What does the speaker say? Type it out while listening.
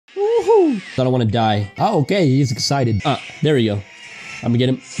Woohoo! I don't want to die. Oh, okay, he's excited. There we go. I'm gonna get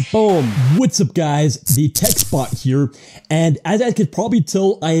him. Boom. What's up, guys? The Tech Spot here. And as I could probably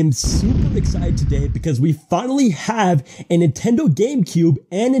tell, I am super excited today because we finally have a Nintendo GameCube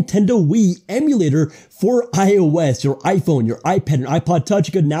and Nintendo Wii emulator for iOS, your iPhone, your iPad, and iPod Touch.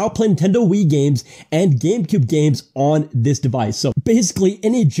 You can now play Nintendo Wii games and GameCube games on this device. So basically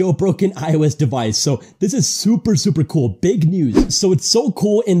any jailbroken iOS device. So this is super cool. Big news. So it's so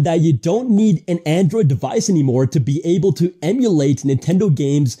cool in that you don't need an Android device anymore to be able to emulate Nintendo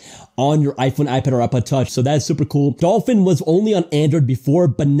games on your iPhone, iPad, or iPod Touch. So that's super cool. Dolphin was only on Android before,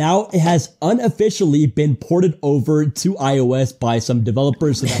 but now it has unofficially been ported over to iOS by some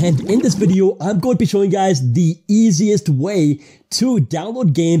developers. And in this video, I'm going to be showing you guys the easiest way to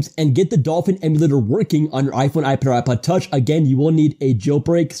download games and get the Dolphin emulator working on your iPhone, iPad, or iPod Touch. Again, you will need a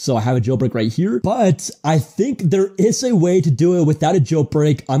jailbreak, so I have a jailbreak right here. But I think there is a way to do it without a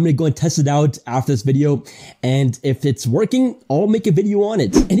jailbreak. I'm going to go and test it out after this video, and if it's working, I'll make a video on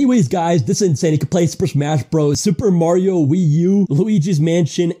it. Anyways, guys, this is insane. You can play Super Smash Bros., Super Mario, Wii U, Luigi's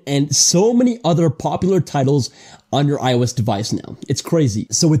Mansion, and so many other popular titles on your iOS device now. It's crazy.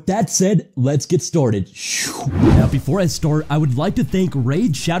 So with that said, let's get started. Now, before I start, I would like to thank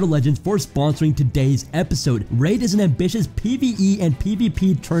Raid Shadow Legends for sponsoring today's episode. Raid is an ambitious PvE and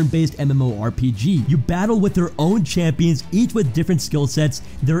PvP turn-based MMORPG. You battle with your own champions, each with different skill sets.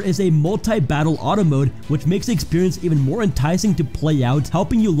 There is a multi-battle auto mode, which makes the experience even more enticing to play out,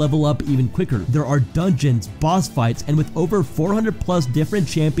 helping you level up even quicker. There are dungeons, boss fights, and with over 400 plus different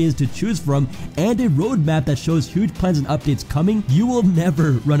champions to choose from, and a roadmap that shows huge plans and updates coming, you will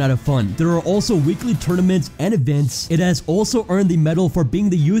never run out of fun. There are also weekly tournaments and events. It has also earned the medal for being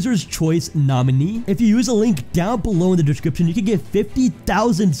the user's choice nominee. If you use a link down below in the description, you can get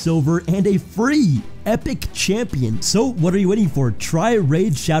 50,000 silver and a free epic champion. So what are you waiting for? Try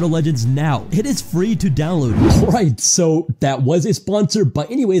Raid Shadow Legends now. It is free to download. Alright, so that was a sponsor, but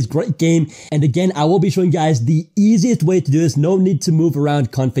anyways, great game. And again, I will be showing you guys the easiest way to do this. No need to move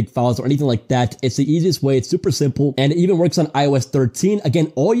around config files or anything like that. It's the easiest way. It's super simple, and it even works on iOS 13.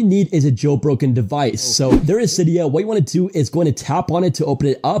 Again, all you need is a jailbroken device. So there is Cydia. What you want to do is going to tap on it to open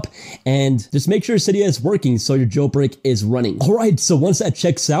it up, and just make sure Cydia is working so your jailbreak is running. Alright, so once that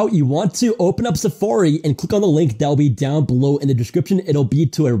checks out, you want to open up Safari and click on the link that will be down below in the description. It'll be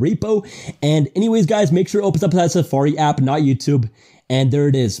to a repo. And anyways, guys, make sure it opens up that Safari app, not YouTube. And there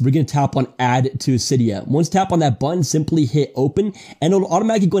it is. We're going to tap on add to Cydia. Once tap on that button, simply hit open, and it'll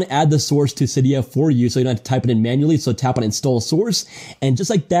automatically going to add the source to Cydia for you, so you don't have to type it in manually. So tap on install source, and just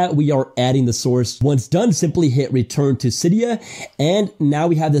like that, we are adding the source. Once done, simply hit return to Cydia, and now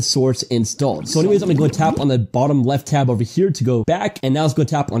we have the source installed. So anyways, I'm going to tap on the bottom left tab over here to go back, and now let's go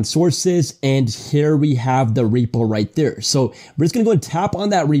tap on sources, and here we have the repo right there. So we're just going to go and tap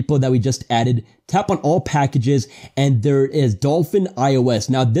on that repo that we just added. Tap on all packages, and there is Dolphin iOS.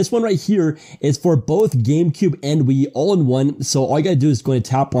 Now this one right here is for both GameCube and Wii all in one. So all you gotta do is go and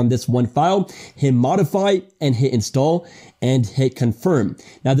tap on this one file, hit modify, and hit install, and hit confirm.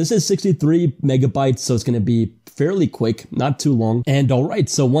 Now this is 63 megabytes, so it's gonna be fairly quick, not too long. And alright,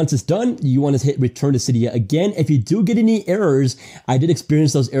 so once it's done, you want to hit return to Cydia again. If you do get any errors, I did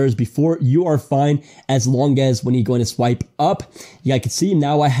experience those errors before, you are fine as long as when you're going to swipe up, you guys can see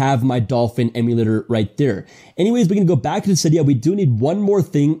now I have my Dolphin emulator right there. Anyways, we can go back to Cydia. We do need one more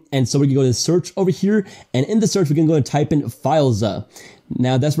thing, and so we can go to search over here, and in the search we can go and type in Fileza.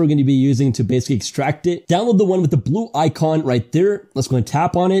 Now that's what we're going to be using to basically extract it. Download the one with the blue icon right there. Let's go and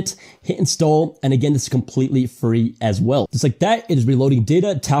tap on it, hit install, and again, this is completely free as well. Just like that, it is reloading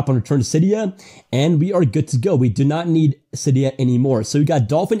data. Tap on return to Cydia, and we are good to go. We do not need Cydia anymore. So we got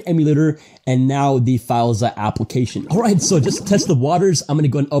Dolphin emulator and now the Fileza application. Alright, so just to test the waters, I'm going to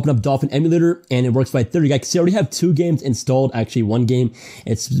go and open up Dolphin emulator, and it works right there. You guys can see I already have 2 games installed, actually 1 game.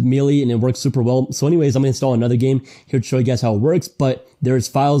 It's Melee and it works super well. So anyways, I'm going to install another game here to show you guys how it works, but there's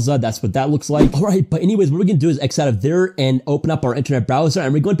Fileza. That's what that looks like. Alright, but anyways, what we're going to do is exit out of there and open up our internet browser,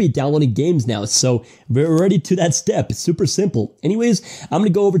 and we're going to be downloading games now. So we're already to that step. It's super simple. Anyways, I'm going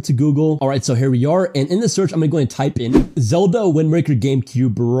to go over to Google. Alright, so here we are, and in the search, I'm going to go and type in Zelda Wind Waker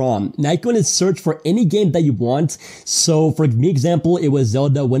GameCube ROM. Now you go and search for any game that you want. So for me example, it was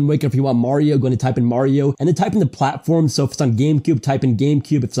Zelda Wind Waker. If you want Mario, go and type in Mario, and then type in the platform. So if it's on GameCube, type in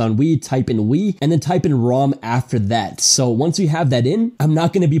GameCube. If it's on Wii, type in Wii, and then type in ROM after that. So once you have that in, I'm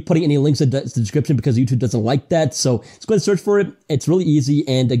not going to be putting any links in the description because YouTube doesn't like that. So let's go and search for it. It's really easy,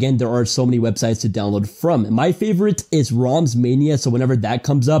 and again, there are so many websites to download from. My favorite is ROM's Mania. So whenever that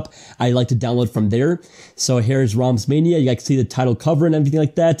comes up, I like to download from there. So here's ROM's Mania. Mania. You guys can see the title cover and everything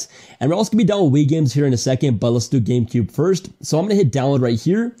like that. And we're also going to be downloading Wii Games here in a second, but let's do GameCube first. So I'm going to hit download right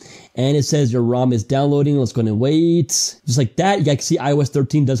here, and it says your ROM is downloading. Let's go ahead and wait. Just like that, you guys can see iOS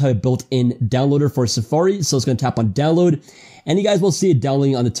 13 does have a built-in downloader for Safari. So it's going to tap on download, and you guys will see it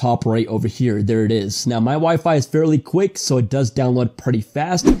downloading on the top right over here. There it is. Now my Wi-Fi is fairly quick, so it does download pretty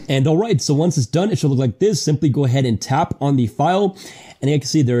fast. And alright, so once it's done, it should look like this. Simply go ahead and tap on the file, and you can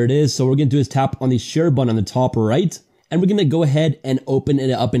see there it is. So what we're going to do is tap on the share button on the top right, and we're going to go ahead and open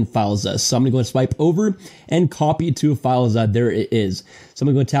it up in Files. So I'm going to go and swipe over and copy it to Files. There it is. So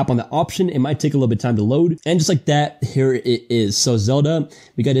I'm going to go tap on the option. It might take a little bit of time to load. And just like that, here it is. So Zelda,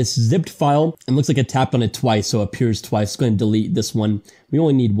 we got this zipped file, and looks like I tapped on it twice, so it appears twice. Let's go ahead and delete this one. We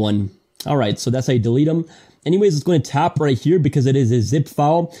only need one. All right, so that's how you delete them. Anyways, it's going to tap right here because it is a zip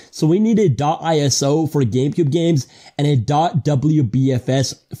file. So we need a .iso for GameCube games and a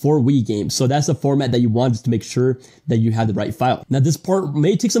 .wbfs for Wii games. So that's the format that you want, just to make sure that you have the right file. Now this part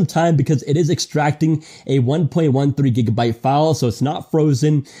may take some time because it is extracting a 1.13 gigabyte file, so it's not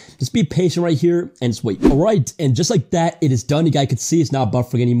frozen. Just be patient right here and just wait. All right, and just like that, it is done. You guys can see it's not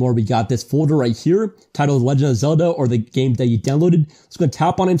buffering anymore. We got this folder right here titled Legend of Zelda, or the game that you downloaded. Let's go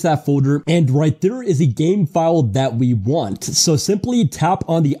tap on into that folder, and right there is a game file that we want. So simply tap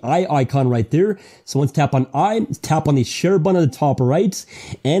on the I icon right there. So once tap on I, tap on the share button at the top right,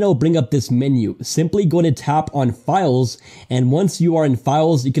 and it'll bring up this menu. Simply go to tap on Files, and once you are in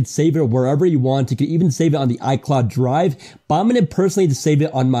Files, you can save it wherever you want. You can even save it on the iCloud drive, but I'm going to personally just save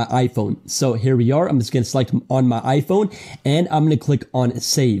it on my iPhone. So here we are. I'm just going to select on my iPhone, and I'm going to click on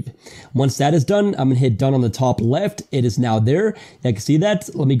Save. Once that is done, I'm going to hit done on the top left. It is now there. You can see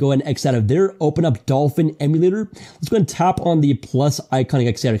that. Let me go ahead and exit out of there. Open up Dolphin Emulator. Let's go and tap on the plus icon.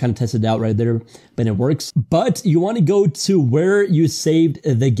 Like I said, I kind of tested it out right there, but it works. But you want to go to where you saved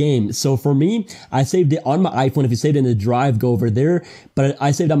the game. So for me, I saved it on my iPhone. If you saved it in the drive, go over there. But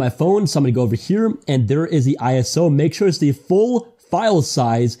I saved it on my phone, so I'm going to go over here, and there is the ISO. Make sure it's the full file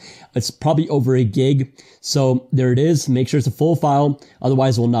size. It's probably over a gig. So there it is. Make sure it's a full file.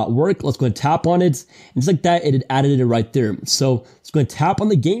 Otherwise it will not work. Let's go and tap on it. And just like that, it added it right there. So let's go and tap on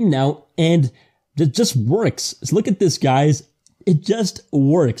the game now, and it just works. So look at this, guys. It just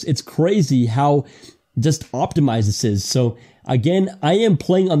works. It's crazy how just optimized this is. So again, I am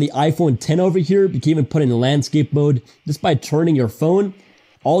playing on the iPhone 10 over here. You can even put it in landscape mode just by turning your phone.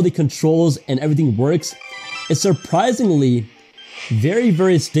 All the controls and everything works. It's surprisingly very,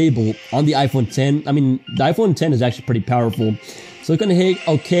 very stable on the iPhone 10. I mean, the iPhone 10 is actually pretty powerful. So I'm going to hit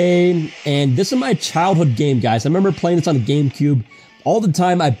OK. And this is my childhood game, guys. I remember playing this on the GameCube all the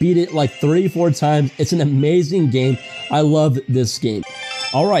time. I beat it like 3-4 times. It's an amazing game. I love this game.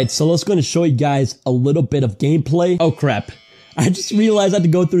 All right, so let's go and show you guys a little bit of gameplay. Oh, crap. I just realized I had to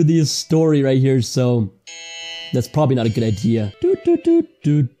go through this story right here, so that's probably not a good idea.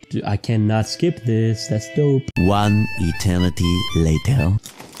 I cannot skip this. That's dope. One eternity later.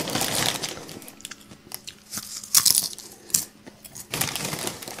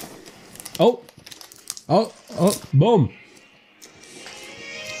 Oh, boom.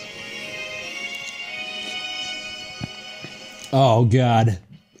 Oh, God.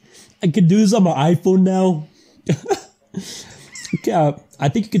 I could do this on my iPhone now. Okay, I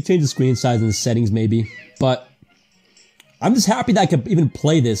think you could change the screen size in the settings maybe, but I'm just happy that I could even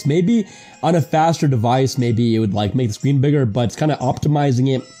play this. Maybe on a faster device, maybe it would like make the screen bigger, but it's kind of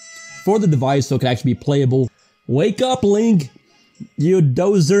optimizing it for the device so it could actually be playable. Wake up, Link, you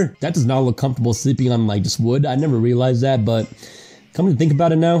dozer. That does not look comfortable sleeping on like just wood. I never realized that, but come to think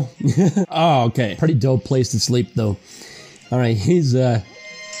about it now. Oh, okay. Pretty dope place to sleep though. All right, he's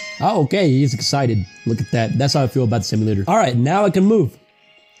oh, okay, he's excited. Look at that. That's how I feel about the simulator. All right, now I can move.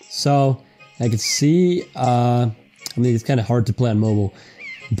 So I can see, I mean, it's kind of hard to play on mobile,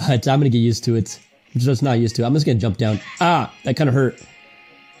 but I'm going to get used to it. I'm just not used to it. I'm just going to jump down. Ah, that kind of hurt.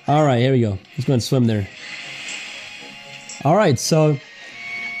 All right, here we go. Let's go and swim there. All right, so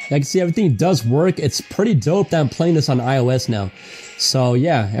I can see everything does work. It's pretty dope that I'm playing this on iOS now. So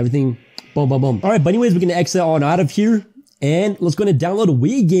yeah, everything, boom, boom, boom. All right, but anyways, we're going to exit on out of here. And let's go and download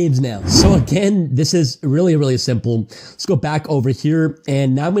Wii Games now. So again, this is really, really simple. Let's go back over here.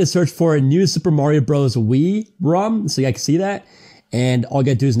 And now I'm going to search for a new Super Mario Bros. Wii ROM. So you guys can see that. And all you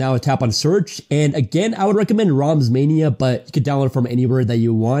got to do is now tap on search. And again, I would recommend ROM's Mania, but you can download it from anywhere that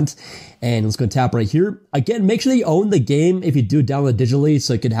you want. And let's go and tap right here. Again, make sure that you own the game if you do download digitally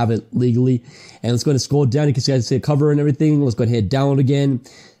so you can have it legally. And let's go and scroll down. You can see the cover and everything. Let's go ahead and hit download again.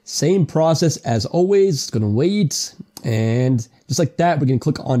 Same process as always. It's going to wait. And just like that, we're going to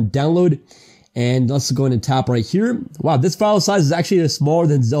click on download. And let's go ahead and tap right here. Wow, this file size is actually smaller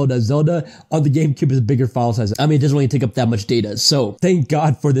than Zelda. Zelda on the GameCube is a bigger file size. I mean, it doesn't really take up that much data. So thank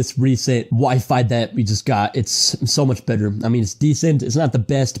God for this recent Wi-Fi that we just got. It's so much better. I mean, it's decent. It's not the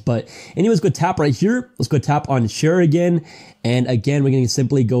best, but anyways, go tap right here. Let's go tap on share again. And again, we're going to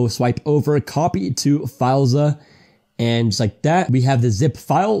simply go swipe over, copy to Filesa. And just like that, we have the zip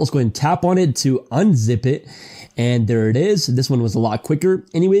file. Let's go ahead and tap on it to unzip it. And there it is. This one was a lot quicker.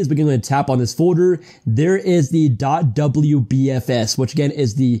 Anyways, we're going to tap on this folder. There is the .wbfs, which again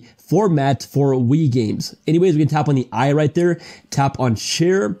is the format for Wii Games. Anyways, we can tap on the I right there, tap on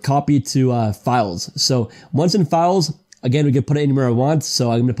share, copy to files. So once in files, again, we can put it anywhere I want.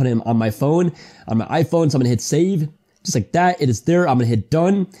 So I'm going to put it on my phone, on my iPhone. So I'm going to hit save. Just like that, it is there. I'm going to hit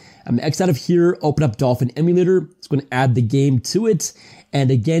done. I'm going to exit out of here, open up Dolphin Emulator. It's going to add the game to it. And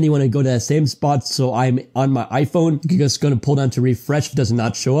again, you want to go to that same spot. So I'm on my iPhone. You're just going to pull down to refresh if it does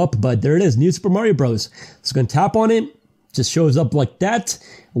not show up. But there it is, New Super Mario Bros. So going to tap on it. Just shows up like that.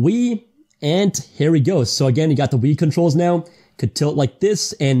 Wii. And here we go. So again, you got the Wii controls now. Could tilt like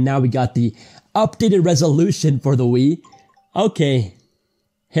this. And now we got the updated resolution for the Wii. Okay.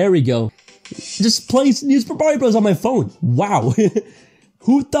 Here we go. Just playing New Super Mario Bros. On my phone. Wow.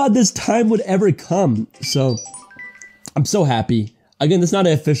 Who thought this time would ever come? So, I'm so happy. Again, this is not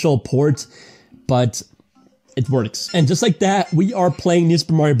an official port, but it works. And just like that, we are playing New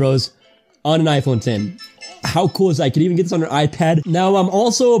Super Mario Bros. On an iPhone 10. How cool is that? I could even get this on an iPad. Now, I'm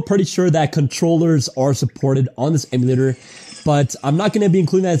also pretty sure that controllers are supported on this emulator, but I'm not going to be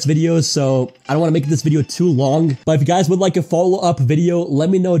including that in this video, so I don't want to make this video too long. But if you guys would like a follow-up video,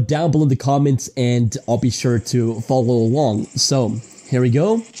 let me know down below in the comments, and I'll be sure to follow along. So, here we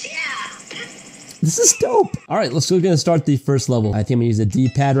go. This is dope. All right, we're going to start the first level. I think I'm going to use the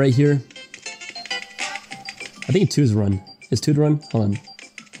D-pad right here. I think 2 is run. Is 2 to run? Hold on.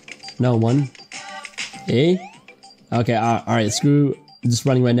 No, 1. A. Okay, all right, screw just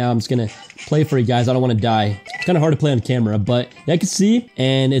running right now. I'm just going to play for you guys. I don't want to die. It's kind of hard to play on camera, but yeah, I can see,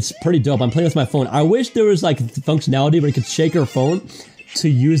 and it's pretty dope. I'm playing with my phone. I wish there was like functionality where you could shake your phone to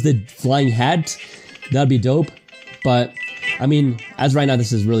use the flying hat. That'd be dope. But I mean, as right now,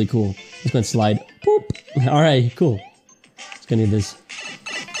 this is really cool. Just gonna slide. Boop. All right, cool. Just gonna need this.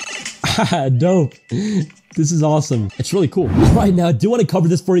 Dope. This is awesome. It's really cool. Right now, I do want to cover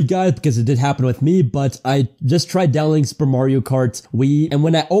this for you guys because it did happen with me, but I just tried downloading Super Mario Kart Wii, and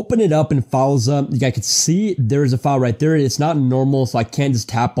when I open it up in Filesa, you guys can see there's a file right there. It's not normal, so I can't just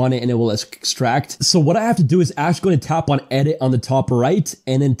tap on it and it will extract. So what I have to do is actually going to tap on edit on the top right,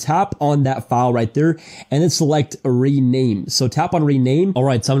 and then tap on that file right there, and then select rename. So tap on rename. All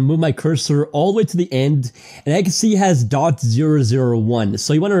right, so I'm going to move my cursor all the way to the end, and I can see it has .001.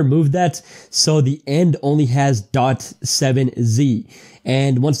 So you want to remove that, so the end only has .7z.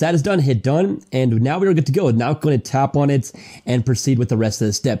 And once that is done, hit done, and now we're good to go. Now I'm going to tap on it and proceed with the rest of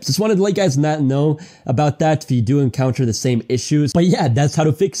the steps. Just wanted to let you guys not know about that if you do encounter the same issues. But yeah, that's how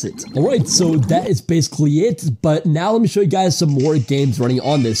to fix it. Alright, so that is basically it. But now let me show you guys some more games running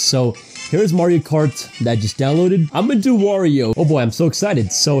on this. So here's Mario Kart that I just downloaded. I'm going to do Wario. Oh boy, I'm so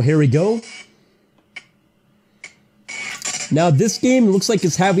excited. So here we go. Now this game looks like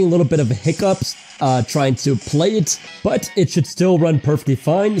it's having a little bit of hiccups trying to play it, but it should still run perfectly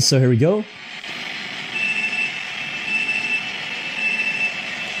fine. So here we go.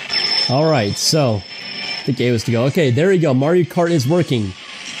 Alright, so I think A was to go. Okay, there we go. Mario Kart is working.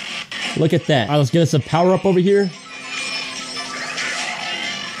 Look at that. Alright, let's get us a power up over here.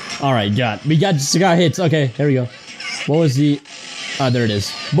 Alright, we just got hits. Okay, here we go. What was the... there it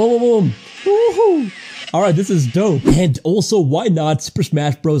is. Boom, boom, boom. Woohoo! Alright, this is dope. And also, why not Super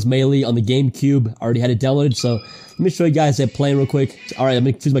Smash Bros. Melee on the GameCube? I already had it downloaded, so let me show you guys that playing real quick. Alright, let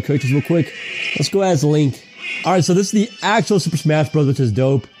me choose my characters real quick. Let's go as Link. Alright, so this is the actual Super Smash Bros., which is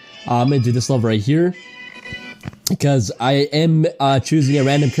dope. I'm gonna do this level right here, because I am choosing a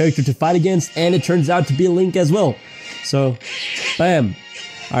random character to fight against, and it turns out to be Link as well. So, bam.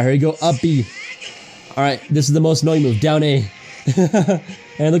 Alright, here we go, up B. Alright, this is the most annoying move, down A.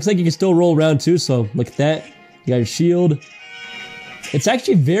 And it looks like you can still roll around too, so look at that. You got your shield. It's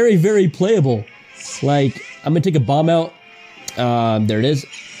actually very, very playable. Like, I'm gonna take a bomb out. There it is.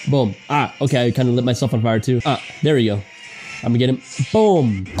 Boom. Okay, I kind of lit myself on fire too. There we go. I'm gonna get him.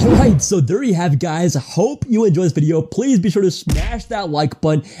 Boom. Alright, so there you have it, guys. Hope you enjoyed this video. Please be sure to smash that like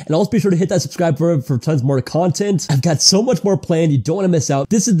button, and also be sure to hit that subscribe button for tons more content. I've got so much more planned. You don't want to miss out.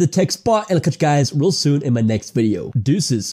 This is the Tech Spot, and I'll catch you guys real soon in my next video. Deuces.